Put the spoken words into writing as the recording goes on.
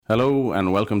Hello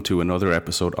and welcome to another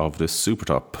episode of the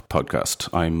Supertop podcast.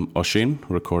 I'm Oshin,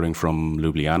 recording from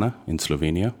Ljubljana in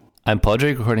Slovenia. I'm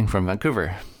Podrick, recording from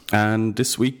Vancouver. And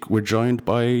this week we're joined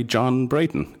by John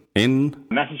Brayton in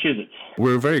Massachusetts.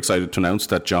 We're very excited to announce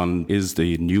that John is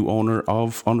the new owner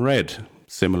of Unread.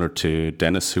 Similar to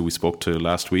Dennis, who we spoke to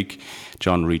last week,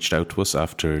 John reached out to us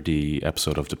after the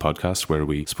episode of the podcast where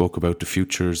we spoke about the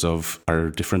futures of our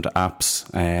different apps,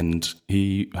 and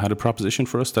he had a proposition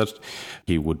for us that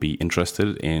he would be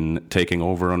interested in taking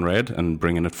over Unread and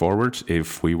bringing it forward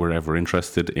if we were ever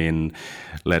interested in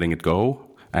letting it go.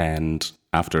 And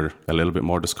after a little bit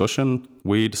more discussion,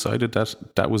 we decided that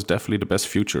that was definitely the best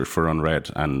future for Unread,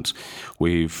 and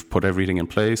we've put everything in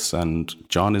place, and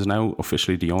John is now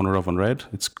officially the owner of Unread.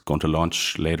 It's going to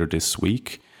launch later this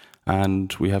week,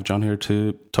 and we have John here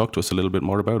to talk to us a little bit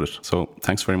more about it. So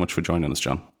thanks very much for joining us,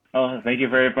 John. Oh, thank you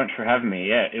very much for having me.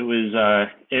 Yeah, it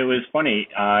was funny.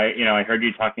 I heard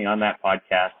you talking on that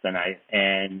podcast,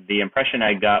 and the impression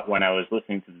I got when I was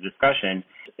listening to the discussion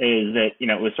is that,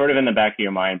 it was sort of in the back of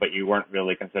your mind, but you weren't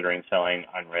really considering selling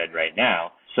Unread right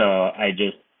now. So I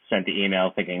just sent the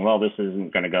email thinking, well, this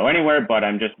isn't going to go anywhere, but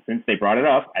since they brought it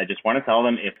up, I just want to tell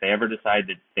them if they ever decide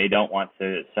that they don't want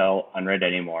to sell Unread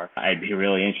anymore, I'd be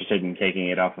really interested in taking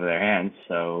it off of their hands.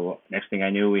 So next thing I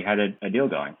knew, we had a deal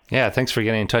going. Yeah, thanks for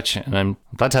getting in touch. And I'm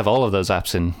glad to have all of those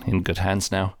apps in good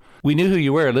hands now. We knew who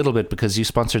you were a little bit because you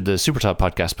sponsored the Supertop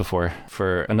podcast before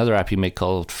for another app you make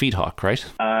called FeedHawk, right?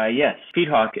 Yes.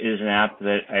 FeedHawk is an app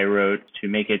that I wrote to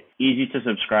make it easy to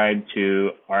subscribe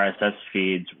to RSS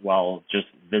feeds while just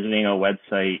visiting a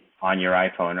website on your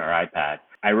iPhone or iPad.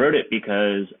 I wrote it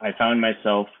because I found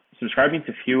myself subscribing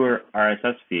to fewer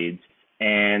RSS feeds,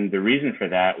 and the reason for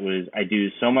that was I do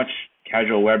so much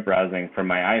casual web browsing from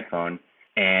my iPhone,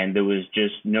 and there was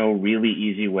just no really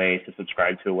easy way to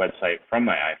subscribe to a website from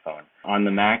my iPhone. On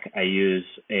the Mac, I use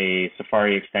a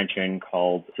Safari extension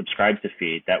called Subscribe to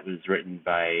Feed that was written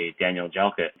by Daniel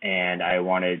Jalkut, and I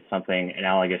wanted something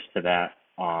analogous to that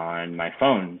on my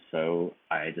phone, so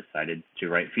I decided to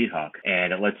write FeedHawk.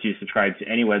 And it lets you subscribe to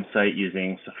any website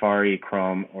using Safari,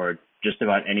 Chrome, or just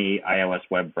about any iOS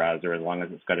web browser. As long as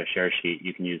it's got a share sheet,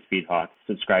 you can use FeedHawk to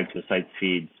subscribe to a site's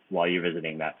feeds while you're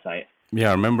visiting that site. Yeah,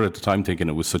 I remember at the time thinking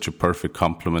it was such a perfect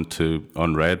complement to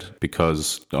Unread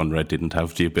because Unread didn't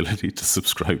have the ability to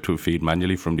subscribe to a feed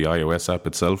manually from the iOS app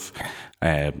itself.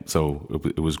 So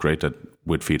it was great that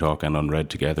with FeedHawk and Unread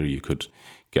together, you could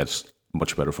get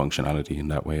much better functionality in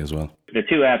that way as well. The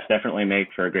two apps definitely make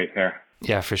for a great pair.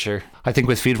 Yeah, for sure. I think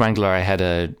with Feed Wrangler, I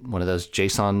had one of those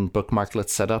JSON bookmarklets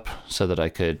set up so that I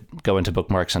could go into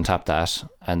bookmarks and tap that,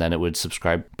 and then it would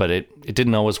subscribe. But it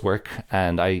didn't always work,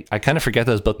 and I kind of forget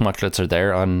those bookmarklets are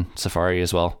there on Safari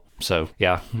as well. So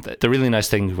yeah, the really nice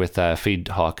thing with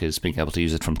FeedHawk is being able to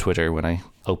use it from Twitter when I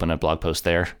open a blog post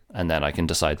there, and then I can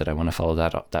decide that I want to follow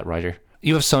that writer.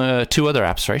 You have two other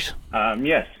apps, right?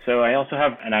 Yes. So I also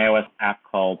have an iOS app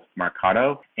called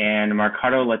Marcato, and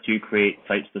Marcato lets you create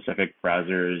site-specific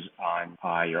browsers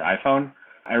on your iPhone.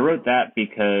 I wrote that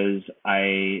because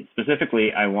I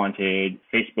wanted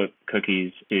Facebook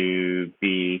cookies to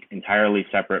be entirely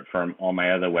separate from all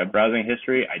my other web browsing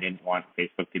history. I didn't want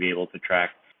Facebook to be able to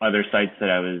track other sites that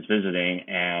I was visiting,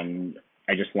 and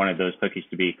I just wanted those cookies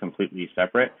to be completely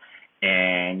separate.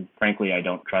 And frankly, I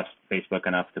don't trust Facebook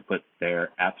enough to put their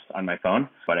apps on my phone,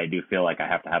 but I do feel like I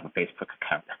have to have a Facebook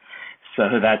account.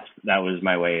 So that was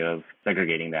my way of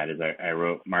segregating that. Is I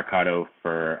wrote Marcato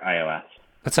for iOS.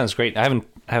 That sounds great. I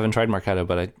haven't tried Marcato,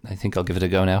 but I think I'll give it a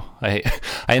go now. I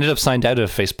ended up signed out of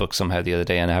Facebook somehow the other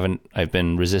day, and I've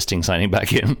been resisting signing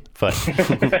back in, but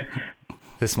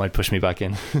this might push me back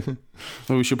in.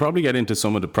 Well, we should probably get into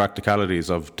some of the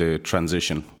practicalities of the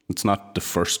transition. It's not the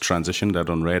first transition that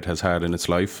Unread has had in its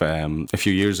life. A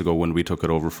few years ago when we took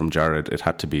it over from Jared, it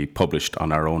had to be published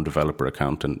on our own developer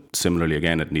account. And similarly,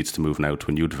 again, it needs to move now to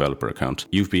a new developer account.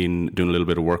 You've been doing a little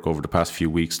bit of work over the past few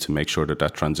weeks to make sure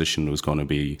that transition was going to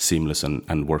be seamless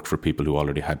and work for people who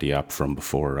already had the app from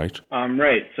before, right?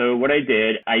 Right. So what I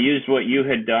did, I used what you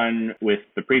had done with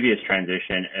the previous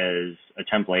transition as a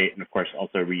template, and of course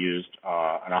also reused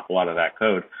an awful lot of that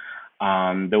code.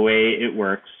 The way it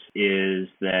works is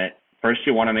that first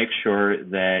you want to make sure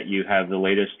that you have the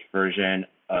latest version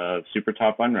of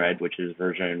Supertop Unread, which is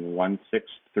version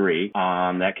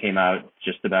 1.6.3. That came out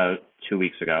just about 2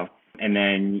 weeks ago. And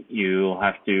then you'll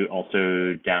have to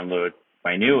also download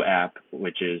my new app,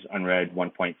 which is Unread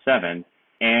 1.7.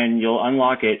 And you'll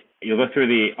unlock it. You'll go through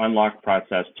the unlock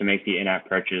process to make the in-app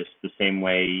purchase the same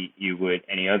way you would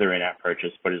any other in-app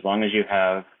purchase. But as long as you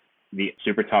have the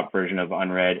Supertop version of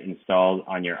Unread installed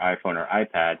on your iPhone or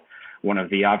iPad, one of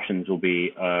the options will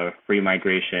be a free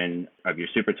migration of your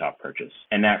SuperTop purchase.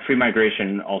 And that free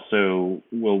migration also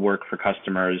will work for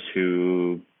customers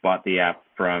who bought the app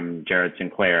from Jared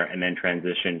Sinclair and then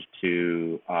transitioned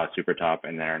to SuperTop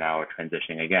and then are now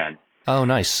transitioning again. Oh,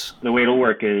 nice. The way it'll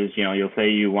work is, you'll say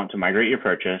you want to migrate your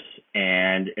purchase,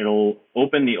 and it'll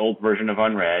open the old version of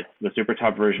Unread. The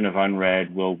SuperTop version of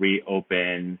Unread will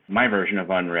reopen my version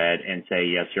of Unread and say,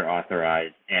 yes, you're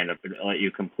authorized, and it'll let you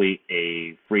complete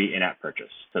a free in-app purchase.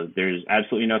 So there's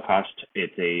absolutely no cost.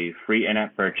 It's a free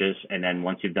in-app purchase, and then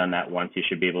once you've done that once, you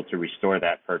should be able to restore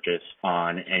that purchase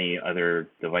on any other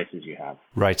devices you have.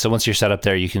 Right, so once you're set up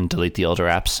there, you can delete the older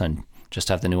apps and just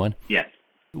have the new one? Yes.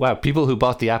 Wow, people who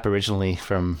bought the app originally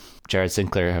from Jared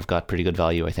Sinclair have got pretty good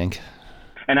value, I think.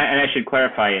 And I should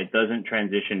clarify, it doesn't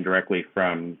transition directly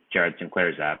from Jared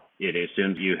Sinclair's app. It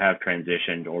assumes you have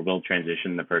transitioned or will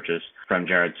transition the purchase from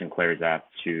Jared Sinclair's app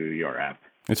to your app.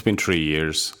 It's been 3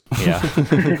 years. Yeah.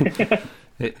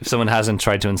 If someone hasn't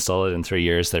tried to install it in 3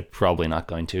 years, they're probably not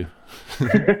going to.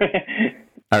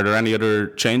 Are there any other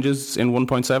changes in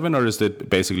 1.7, or is it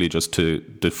basically just to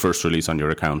the first release on your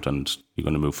account and you're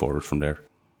going to move forward from there?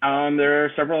 There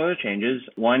are several other changes.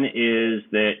 One is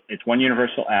that it's one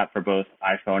universal app for both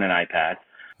iPhone and iPad.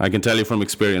 I can tell you from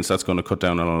experience that's going to cut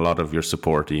down on a lot of your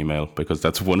support email, because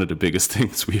that's one of the biggest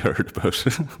things we heard about.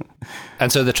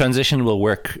 And so the transition will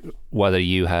work whether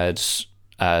you had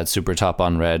SuperTop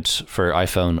Unread for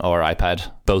iPhone or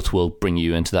iPad. Both will bring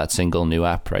you into that single new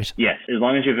app, right? Yes, as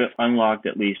long as you've unlocked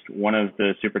at least one of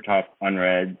the SuperTop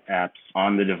Unread apps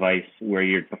on the device where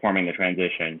you're performing the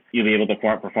transition, you'll be able to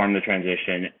perform the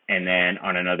transition, and then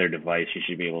on another device, you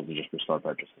should be able to just restore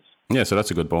purchases. Yeah, so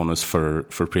that's a good bonus for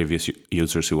previous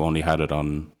users who only had it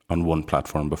on one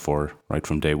platform before. Right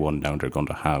from day one, now they're going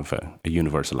to have a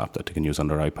universal app that they can use on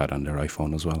their iPad and their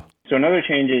iPhone as well. So another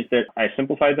change is that I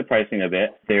simplified the pricing a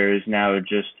bit. There's now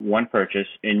just one purchase.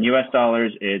 In US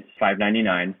dollars, it's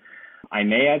 $5.99. I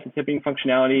may add the tipping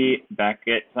functionality back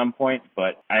at some point,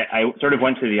 but I sort of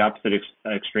went to the opposite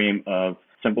extreme of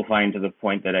simplifying to the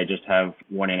point that I just have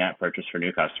one in-app purchase for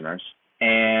new customers.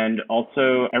 And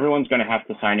also, everyone's going to have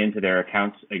to sign into their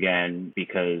accounts again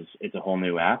because it's a whole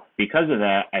new app. Because of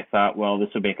that, I thought, well, this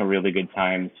would make a really good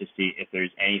time to see if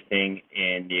there's anything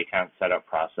in the account setup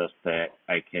process that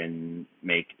I can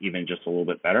make even just a little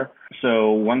bit better.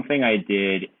 So one thing I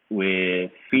did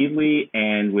with Feedly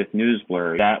and with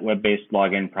NewsBlur, that web-based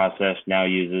login process now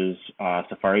uses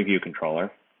Safari View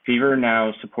Controller. Fever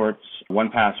now supports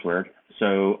 1Password.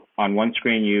 So on one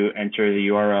screen, you enter the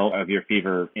URL of your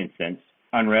Fever instance.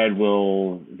 Unread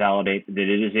will validate that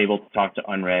it is able to talk to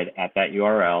Unread at that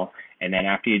URL. And then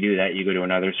after you do that, you go to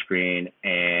another screen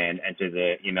and enter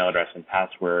the email address and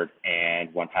password, and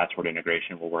 1Password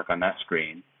integration will work on that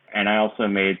screen. And I also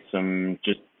made some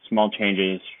just small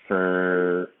changes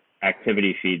for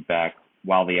activity feedback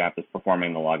while the app is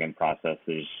performing the login process.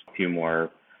 There's a few more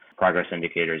progress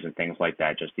indicators and things like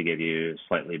that just to give you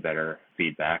slightly better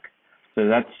feedback. So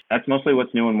that's mostly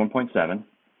what's new in 1.7.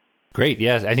 Great.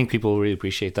 Yeah, I think people really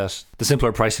appreciate that. The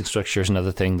simpler pricing structure is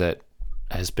another thing that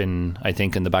has been, I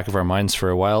think, in the back of our minds for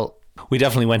a while. We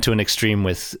definitely went to an extreme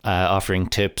with offering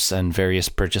tips and various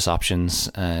purchase options.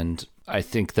 And I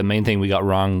think the main thing we got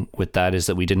wrong with that is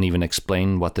that we didn't even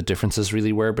explain what the differences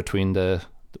really were between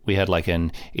we had like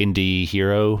an indie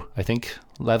hero, I think,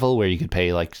 level where you could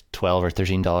pay like $12 or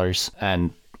 $13.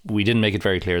 And we didn't make it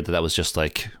very clear that was just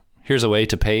like, here's a way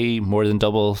to pay more than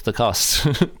double the cost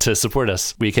to support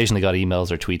us. We occasionally got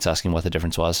emails or tweets asking what the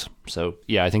difference was. So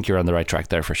yeah, I think you're on the right track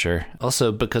there for sure.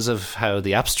 Also, because of how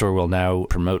the App Store will now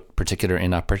promote particular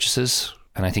in-app purchases,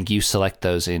 and I think you select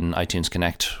those in iTunes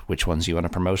Connect, which ones you want to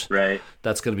promote. Right.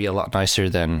 That's going to be a lot nicer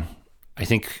than, I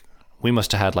think we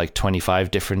must have had like 25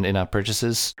 different in-app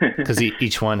purchases because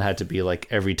each one had to be like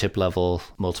every tip level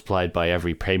multiplied by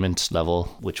every payment level,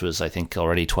 which was, I think,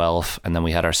 already 12. And then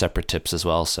we had our separate tips as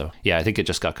well. So yeah, I think it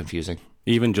just got confusing.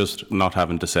 Even just not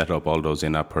having to set up all those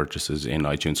in-app purchases in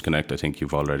iTunes Connect, I think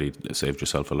you've already saved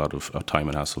yourself a lot of time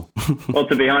and hassle. Well,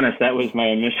 to be honest, that was my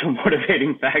initial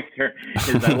motivating factor,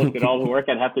 is I looked at all the work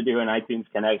I'd have to do in iTunes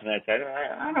Connect, and I said,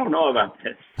 I don't know about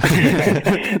this.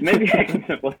 Maybe I can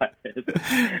simplify this.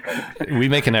 We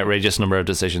make an outrageous number of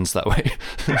decisions that way.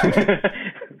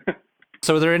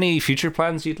 So are there any future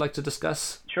plans you'd like to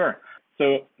discuss? Sure.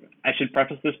 So I should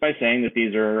preface this by saying that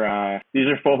these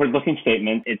are forward-looking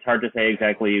statements. It's hard to say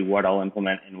exactly what I'll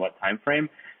implement in what time frame,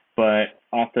 but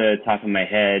off the top of my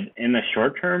head, in the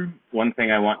short term, one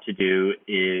thing I want to do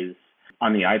is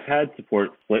on the iPad support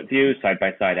split view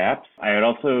side-by-side apps. I would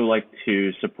also like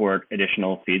to support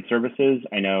additional feed services.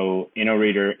 I know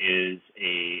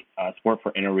support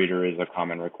for InnoReader is a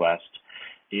common request.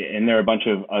 And there are a bunch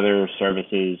of other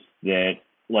services that,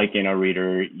 like in a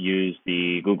reader, use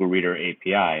the Google Reader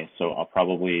API. So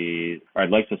I'd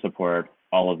like to support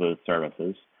all of those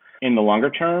services. In the longer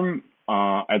term,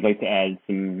 I'd like to add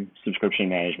some subscription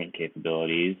management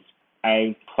capabilities.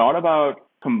 I've thought about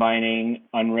combining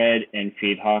Unread and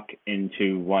FeedHawk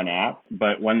into one app,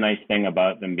 but one nice thing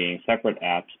about them being separate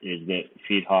apps is that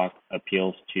FeedHawk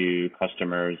appeals to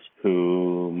customers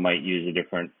who might use a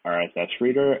different RSS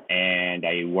reader, and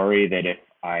I worry that if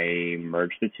I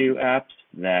merge the two apps,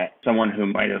 that someone who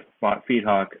might have bought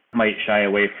FeedHawk might shy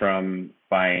away from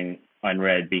buying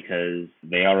Unread because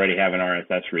they already have an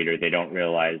RSS reader. They don't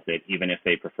realize that even if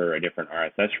they prefer a different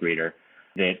RSS reader,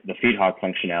 that the FeedHawk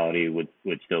functionality would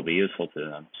still be useful to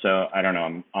them. So I don't know,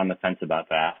 I'm on the fence about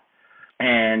that.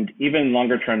 And even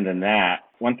longer term than that,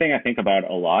 one thing I think about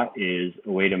a lot is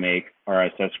a way to make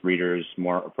RSS readers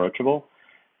more approachable,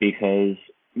 because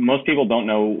most people don't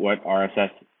know what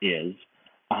RSS is.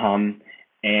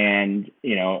 And,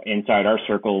 inside our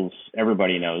circles,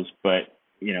 everybody knows, but,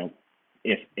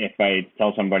 if I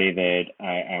tell somebody that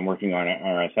I'm working on an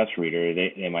RSS reader,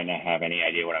 they might not have any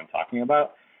idea what I'm talking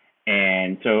about.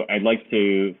 And so I'd like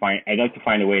to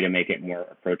find a way to make it more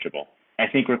approachable. I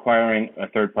think requiring a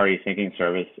third-party syncing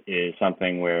service is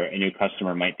something where a new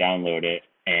customer might download it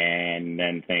and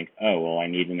then think, oh, well, I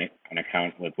need an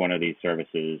account with one of these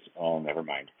services. Oh, never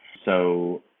mind.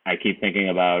 So I keep thinking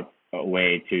about a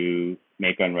way to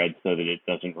make Unread so that it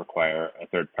doesn't require a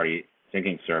third-party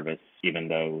syncing service, even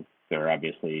though there are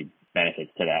obviously benefits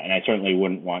to that. And I certainly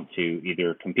wouldn't want to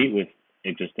either compete with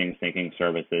existing syncing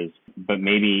services, but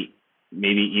maybe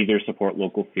either support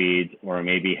local feeds or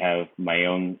maybe have my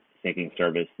own syncing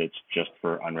service that's just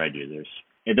for Unread users.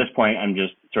 At this point, I'm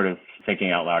just sort of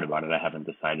thinking out loud about it. I haven't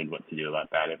decided what to do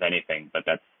about that, if anything, but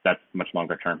that's much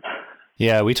longer term.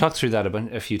 Yeah, we talked through that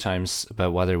a few times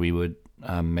about whether we would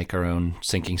make our own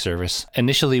syncing service.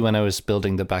 Initially, when I was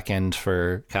building the backend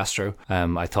for Castro,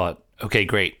 I thought, okay,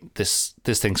 great. This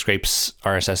thing scrapes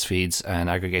RSS feeds and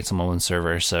aggregates them on one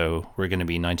server, so we're going to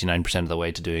be 99% of the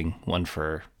way to doing one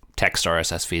for text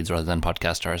RSS feeds rather than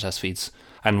podcast RSS feeds.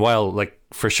 And while,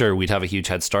 for sure, we'd have a huge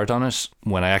head start on it,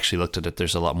 when I actually looked at it,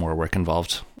 there's a lot more work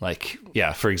involved.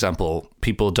 For example,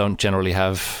 people don't generally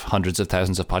have hundreds of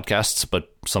thousands of podcasts,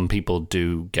 but some people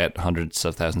do get hundreds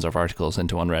of thousands of articles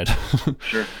into Unread.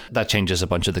 Sure. That changes a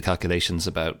bunch of the calculations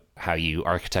about how you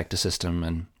architect a system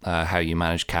and how you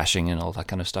manage caching and all that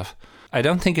kind of stuff. I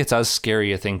don't think it's as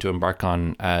scary a thing to embark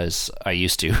on as I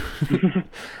used to.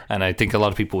 And I think a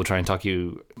lot of people might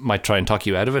try and talk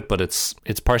you out of it, but it's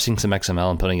parsing some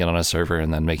XML and putting it on a server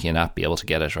and then making an app be able to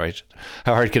get it, right?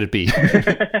 How hard could it be?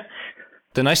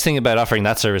 The nice thing about offering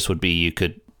that service would be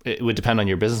it would depend on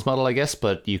your business model, I guess,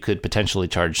 but you could potentially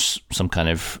charge some kind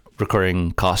of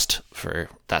recurring cost for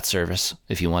that service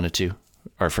if you wanted to,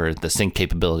 or for the sync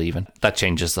capability even. That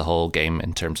changes the whole game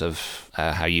in terms of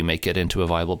how you make it into a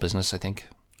viable business, I think.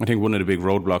 I think one of the big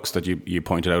roadblocks that you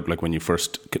pointed out, when you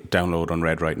first download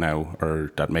Unread right now,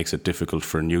 or that makes it difficult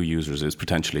for new users, is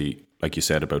potentially, like you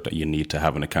said, about that you need to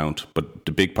have an account. But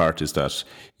the big part is that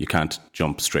you can't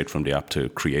jump straight from the app to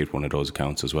create one of those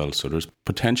accounts as well. So there's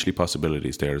potentially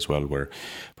possibilities there as well, where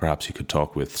perhaps you could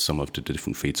talk with some of the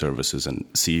different feed services and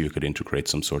see if you could integrate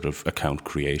some sort of account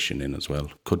creation in as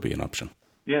well. Could be an option.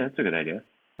 Yeah, that's a good idea.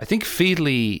 I think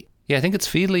Feedly, it's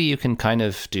Feedly, you can kind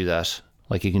of do that.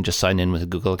 You can just sign in with a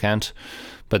Google account,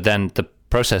 but then the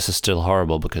process is still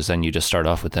horrible because then you just start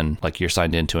off with you're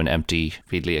signed into an empty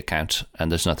Feedly account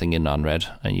and there's nothing in Unread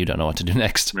and you don't know what to do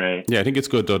next. Right. Yeah, I think it's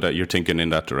good though that you're thinking in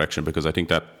that direction, because I think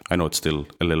that, I know it's still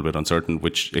a little bit uncertain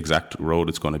which exact road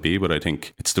it's going to be, but I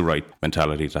think it's the right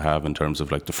mentality to have in terms of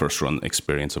the first run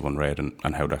experience of Unread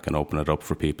and how that can open it up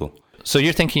for people. So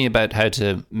you're thinking about how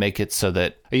to make it so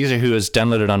that a user who has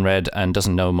downloaded Unread and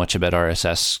doesn't know much about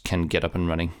RSS can get up and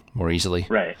running more easily.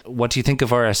 Right. What do you think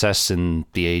of RSS in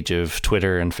the age of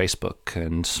Twitter and Facebook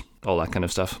and all that kind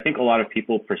of stuff? I think a lot of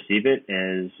people perceive it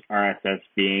as RSS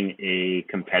being a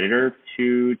competitor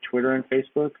to Twitter and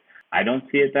Facebook. I don't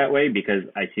see it that way because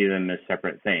I see them as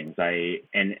separate things.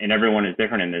 And everyone is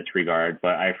different in this regard,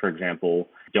 but I, for example,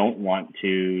 don't want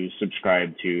to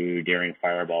subscribe to Daring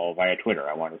Fireball via Twitter.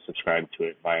 I want to subscribe to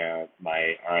it via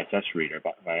my RSS reader,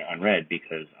 via Unread,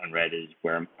 because Unread is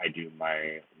where I do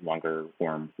my longer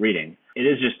form reading. It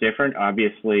is just different.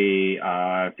 Obviously,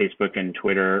 Facebook and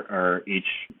Twitter are each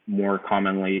more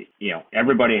commonly,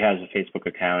 everybody has a Facebook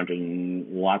account and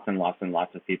lots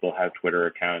of people have Twitter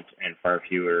accounts and far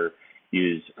fewer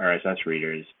use RSS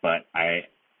readers. But I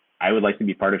would like to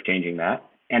be part of changing that.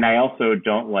 And I also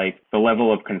don't like the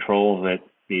level of control that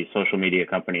the social media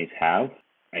companies have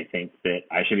I think that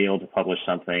I should be able to publish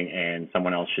something and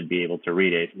someone else should be able to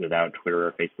read it without Twitter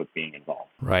or Facebook being involved.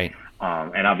 Right.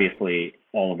 And obviously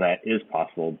all of that is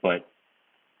possible, but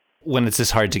when it's this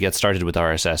hard to get started with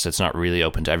RSS, it's not really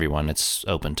open to everyone. It's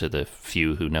open to the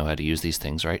few who know how to use these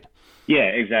things, right? Yeah,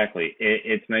 exactly.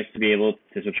 It's nice to be able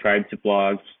to subscribe to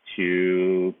blogs,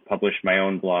 to publish my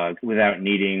own blog without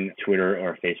needing Twitter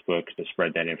or Facebook to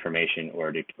spread that information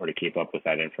or to keep up with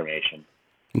that information.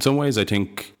 In some ways, I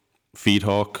think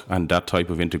FeedHawk and that type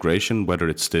of integration, whether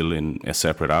it's still in a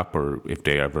separate app or if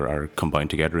they ever are combined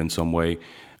together in some way,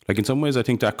 like in some ways, I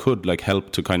think that could like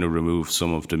help to kind of remove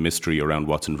some of the mystery around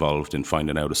what's involved in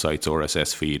finding out a site's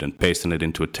RSS feed and pasting it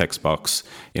into a text box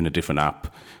in a different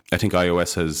app. I think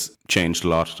iOS has changed a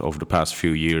lot over the past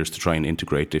few years to try and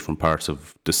integrate different parts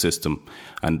of the system.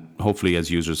 And hopefully as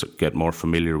users get more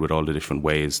familiar with all the different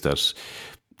ways that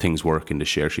things work in the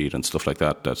share sheet and stuff like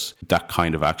that, that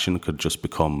kind of action could just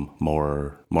become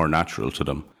more natural to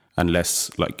them and less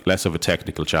of a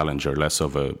technical challenge or less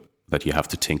of a that you have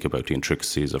to think about the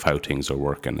intricacies of how things are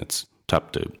working. It's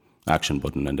tap the action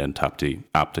button and then tap the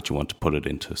app that you want to put it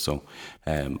into. So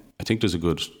I think there's a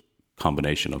good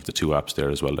combination of the two apps there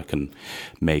as well that can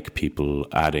make people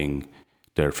adding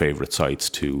their favorite sites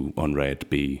to Unread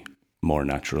be more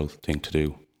natural thing to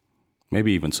do.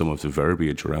 Maybe even some of the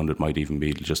verbiage around it might even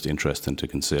be just interesting to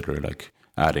consider, like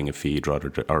adding a feed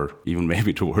or even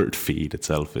maybe the word feed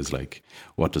itself is like,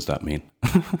 what does that mean?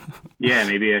 Yeah,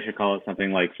 maybe I should call it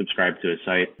something like subscribe to a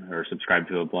site or subscribe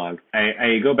to a blog.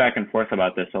 I go back and forth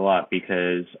about this a lot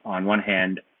because on one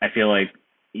hand, I feel like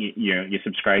you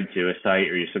subscribe to a site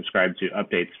or you subscribe to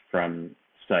updates from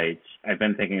sites. I've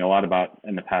been thinking a lot about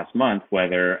in the past month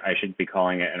whether I should be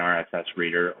calling it an RSS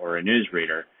reader or a news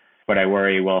reader. But I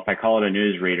worry, well, if I call it a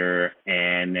news reader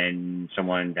and then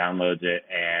someone downloads it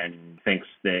and thinks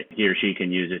that he or she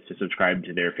can use it to subscribe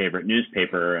to their favorite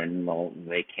newspaper and, well,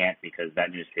 they can't because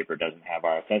that newspaper doesn't have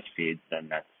RSS feeds, then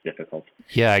that's difficult.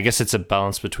 Yeah, I guess it's a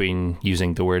balance between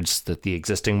using the words that the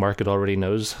existing market already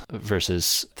knows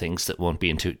versus things that won't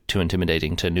be too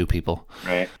intimidating to new people.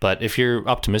 Right. But if you're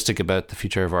optimistic about the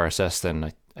future of RSS,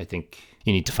 then I think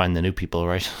you need to find the new people,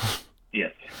 right?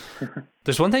 Yes.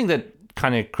 There's one thing that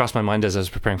kind of crossed my mind as I was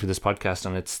preparing for this podcast,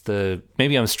 and it's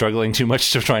maybe I'm struggling too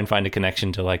much to try and find a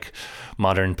connection to like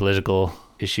modern political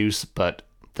issues, but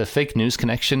the fake news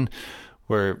connection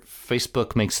where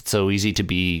Facebook makes it so easy to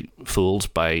be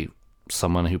fooled by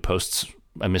someone who posts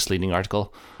a misleading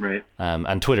article. Right.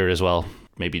 And Twitter as well,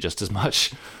 maybe just as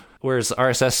much. Whereas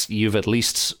RSS, you've at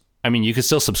least, I mean, you could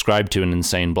still subscribe to an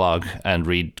insane blog and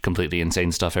read completely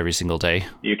insane stuff every single day.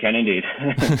 You can indeed.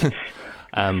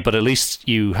 But at least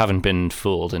you haven't been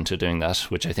fooled into doing that,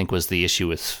 which I think was the issue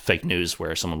with fake news,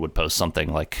 where someone would post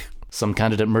something like some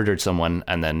candidate murdered someone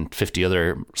and then 50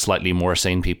 other slightly more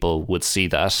sane people would see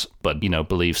that, but,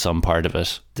 believe some part of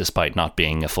it despite not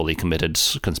being a fully committed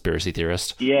conspiracy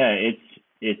theorist. Yeah,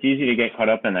 it's easy to get caught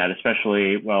up in that,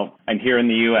 especially, well, I'm here in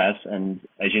the U.S., and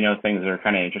as you know, things are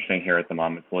kind of interesting here at the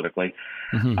moment politically.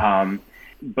 Mm-hmm.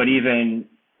 But even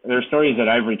there are stories that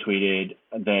I've retweeted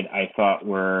that I thought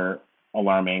were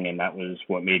alarming, and that was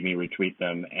what made me retweet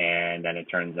them. And then it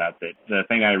turns out that the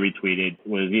thing I retweeted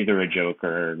was either a joke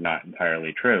or not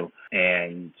entirely true.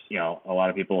 And, a lot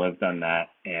of people have done that,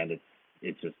 and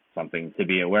it's just something to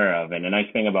be aware of. And the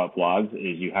nice thing about blogs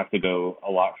is you have to go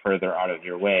a lot further out of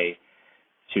your way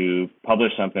to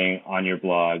publish something on your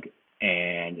blog.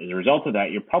 And as a result of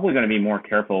that, you're probably going to be more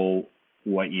careful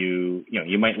what you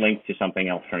might link to something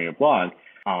else from your blog,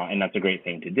 and that's a great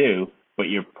thing to do. But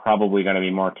you're probably going to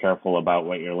be more careful about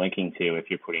what you're linking to if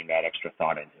you're putting that extra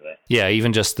thought into it. Yeah,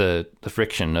 even just the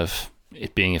friction of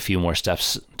it being a few more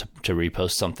steps to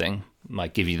repost something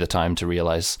might give you the time to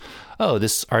realize, oh,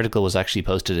 this article was actually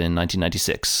posted in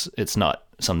 1996. It's not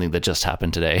something that just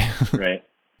happened today. Right.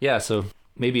 Yeah, so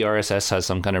maybe RSS has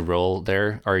some kind of role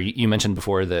there. Or you mentioned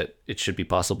before that it should be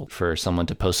possible for someone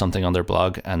to post something on their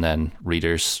blog and then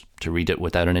readers to read it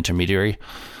without an intermediary.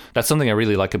 That's something I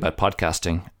really like about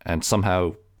podcasting, and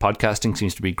somehow podcasting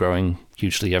seems to be growing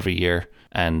hugely every year.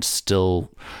 And still,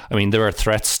 I mean, there are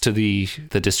threats to the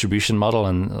distribution model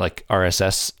and like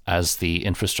RSS as the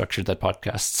infrastructure that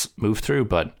podcasts move through,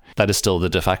 but that is still the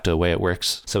de facto way it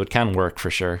works. So it can work for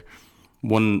sure.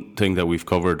 One thing that we've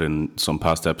covered in some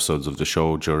past episodes of the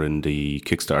show during the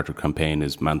Kickstarter campaign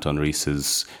is Manton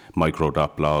Rees's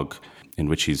micro.blog, in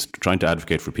which he's trying to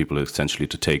advocate for people essentially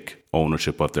to take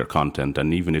ownership of their content.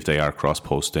 And even if they are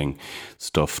cross-posting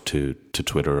stuff to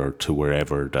Twitter or to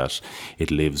wherever, that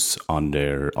it lives on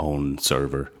their own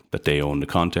server, that they own the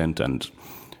content.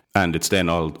 And it's then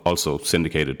also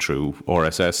syndicated through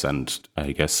RSS and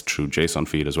I guess through JSON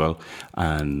feed as well.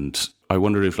 And I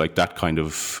wonder if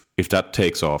if that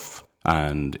takes off,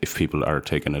 and if people are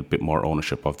taking a bit more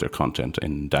ownership of their content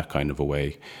in that kind of a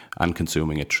way and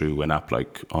consuming it through an app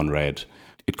like Unread,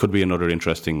 it could be another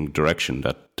interesting direction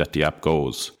that the app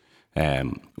goes.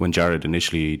 When Jared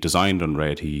initially designed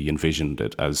Unread, he envisioned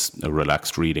it as a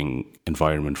relaxed reading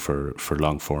environment for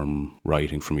long-form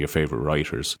writing from your favourite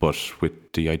writers. But with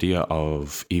the idea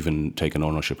of even taking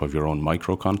ownership of your own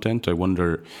micro-content, I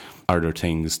wonder, are there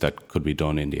things that could be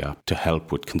done in the app to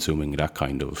help with consuming that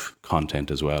kind of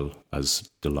content as well as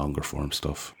the longer-form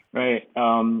stuff? Right.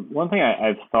 One thing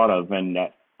I've thought of, and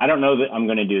I don't know that I'm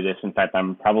going to do this. In fact,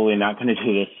 I'm probably not going to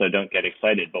do this, so don't get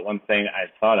excited. But one thing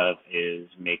I've thought of is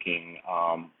making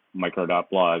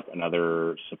micro.blog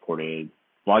another supported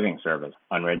blogging service.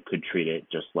 Unread could treat it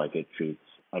just like it treats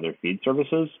other feed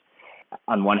services.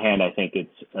 On one hand, I think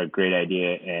it's a great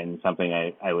idea and something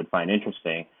I would find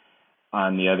interesting.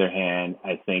 On the other hand,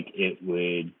 I think it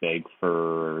would beg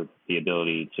for the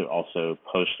ability to also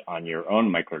post on your own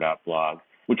micro.blog,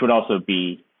 which would also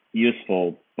be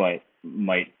useful, but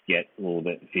might get a little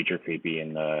bit feature creepy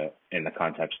in the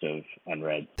context of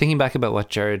Unread. Thinking back about what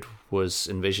Jared was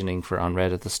envisioning for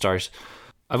Unread at the start,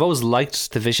 I've always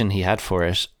liked the vision he had for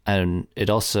it, and it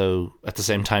also at the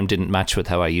same time didn't match with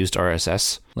how I used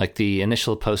RSS. Like the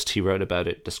initial post he wrote about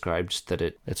it described that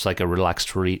it's like a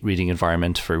relaxed reading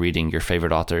environment for reading your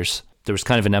favorite authors. There was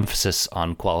kind of an emphasis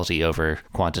on quality over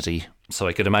quantity. So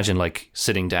I could imagine like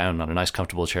sitting down on a nice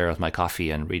comfortable chair with my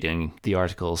coffee and reading the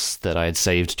articles that I had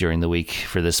saved during the week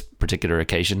for this particular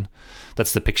occasion.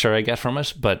 That's the picture I get from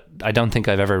it, but I don't think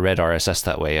I've ever read RSS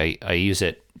that way. I use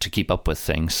it to keep up with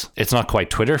things. It's not quite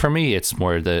Twitter for me. It's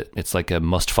more it's like a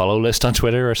must follow list on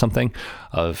Twitter or something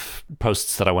of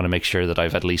posts that I want to make sure that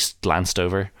I've at least glanced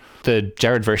over. The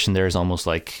Jared version there is almost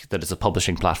like that it's a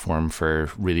publishing platform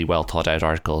for really well thought out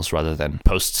articles rather than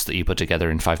posts that you put together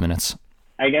in 5 minutes.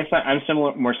 I guess I'm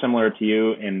more similar to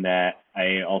you in that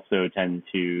I also tend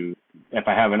to, if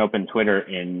I have an open Twitter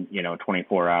in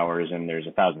 24 hours and there's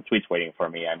 1,000 tweets waiting for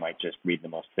me, I might just read the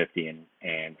most 50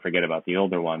 and forget about the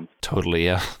older ones. Totally,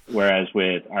 yeah. Whereas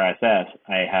with RSS,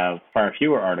 I have far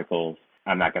fewer articles.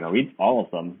 I'm not going to read all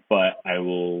of them, but I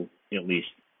will at least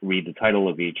read the title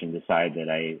of each and decide that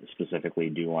I specifically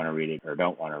do want to read it or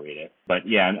don't want to read it. But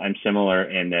yeah, I'm similar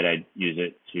in that I use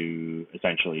it to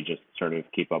essentially just sort of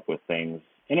keep up with things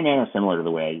in a manner similar to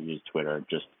the way I use Twitter.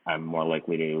 Just I'm more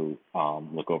likely to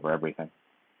look over everything.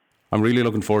 I'm really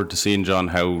looking forward to seeing, John,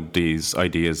 how these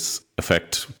ideas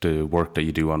affect the work that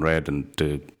you do on Red and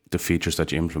the features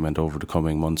that you implement over the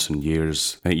coming months and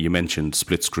years. You mentioned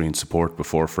split screen support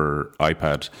before for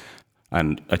iPad.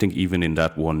 And I think even in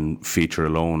that one feature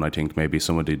alone, I think maybe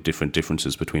some of the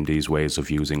differences between these ways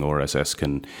of using RSS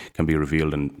can be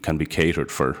revealed and can be catered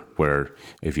for, where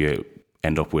if you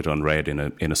end up with Unread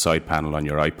in a side panel on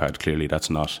your iPad, clearly that's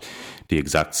not the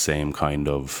exact same kind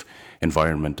of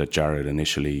environment that Jared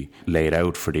initially laid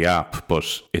out for the app,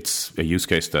 but it's a use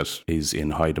case that is in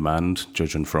high demand,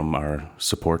 judging from our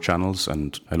support channels,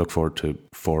 and I look forward to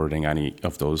forwarding any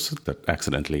of those that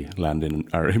accidentally land in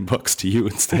our inbox to you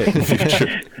instead in the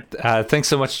future. Thanks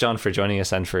so much, John, for joining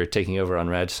us and for taking over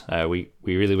Unread. We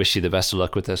really wish you the best of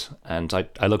luck with it, and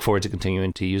I look forward to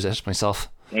continuing to use it myself.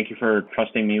 Thank you for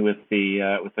trusting me with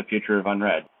the future of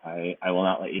Unread. I will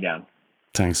not let you down.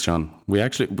 Thanks, John. We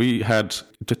had,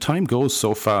 the time goes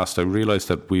so fast. I realized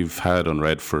that we've had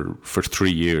Unread for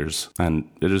 3 years, and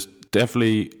it is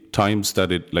definitely times that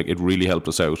it really helped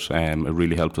us out. It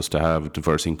really helped us to have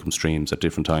diverse income streams at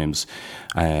different times.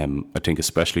 I think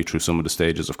especially through some of the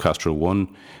stages of Castro 1,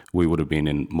 we would have been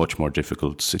in much more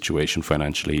difficult situation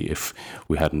financially if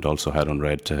we hadn't also had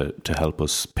Unread to help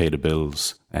us pay the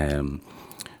bills.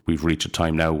 We've reached a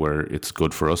time now where it's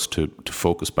good for us to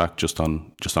focus back just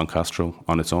on Castro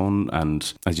on its own.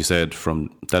 And as you said,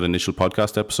 from that initial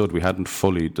podcast episode, we hadn't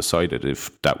fully decided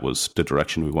if that was the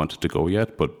direction we wanted to go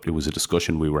yet, but it was a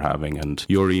discussion we were having. And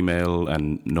your email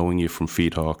and knowing you from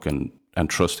Feed Talk and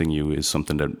trusting you is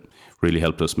something that really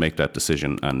helped us make that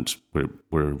decision. And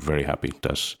we're very happy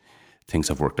that things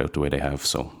have worked out the way they have.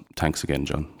 So thanks again,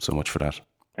 John, so much for that.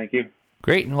 Thank you.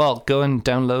 Great. Well, go and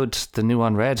download the new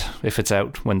Unread if it's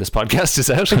out when this podcast is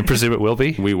out. I presume it will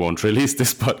be. We won't release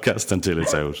this podcast until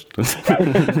it's out.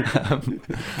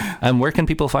 Where can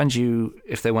people find you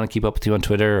if they want to keep up with you on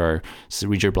Twitter or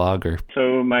read your blog?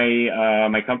 So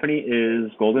my company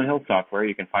is Golden Hill Software.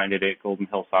 You can find it at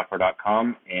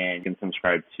goldenhillsoftware.com, and you can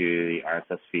subscribe to the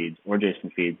RSS feeds or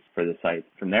JSON feeds for the site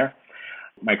from there.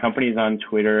 My company is on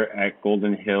Twitter at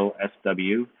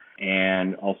goldenhillsw.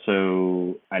 And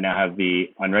also, I now have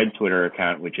the Unread Twitter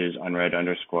account, which is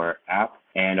unread_app.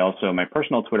 And also, my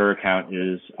personal Twitter account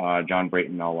is John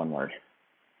Brayton, all one word.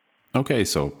 Okay,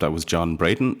 so that was John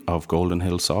Brayton of Golden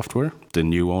Hill Software, the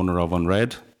new owner of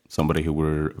Unread, somebody who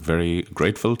we're very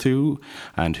grateful to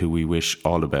and who we wish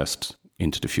all the best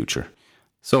into the future.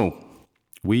 So,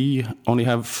 we only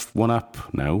have one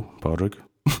app now, Padraig.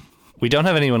 We don't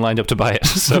have anyone lined up to buy it,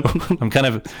 so I'm kind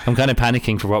of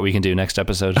panicking for what we can do next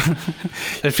episode.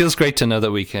 It feels great to know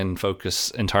that we can focus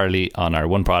entirely on our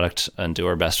one product and do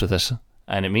our best with it.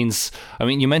 And it means,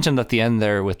 you mentioned at the end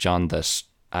there with John that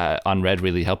Unread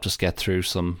really helped us get through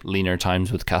some leaner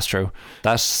times with Castro.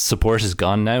 That support is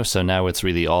gone now, so now it's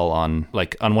really all on,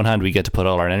 like, on one hand we get to put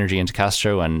all our energy into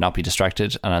Castro and not be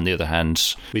distracted, and on the other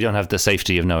hand we don't have the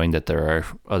safety of knowing that there are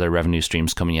other revenue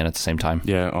streams coming in at the same time.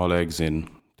 Yeah, all eggs in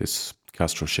this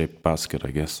Castro-shaped basket, I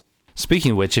guess.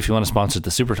 Speaking of which, if you want to sponsor the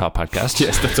Super Top podcast...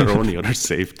 Yes, that's our only other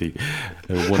safety.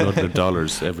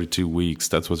 $100 every 2 weeks.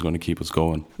 That's what's going to keep us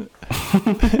going.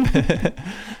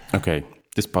 Okay,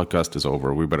 this podcast is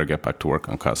over. We better get back to work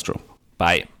on Castro.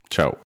 Bye. Ciao.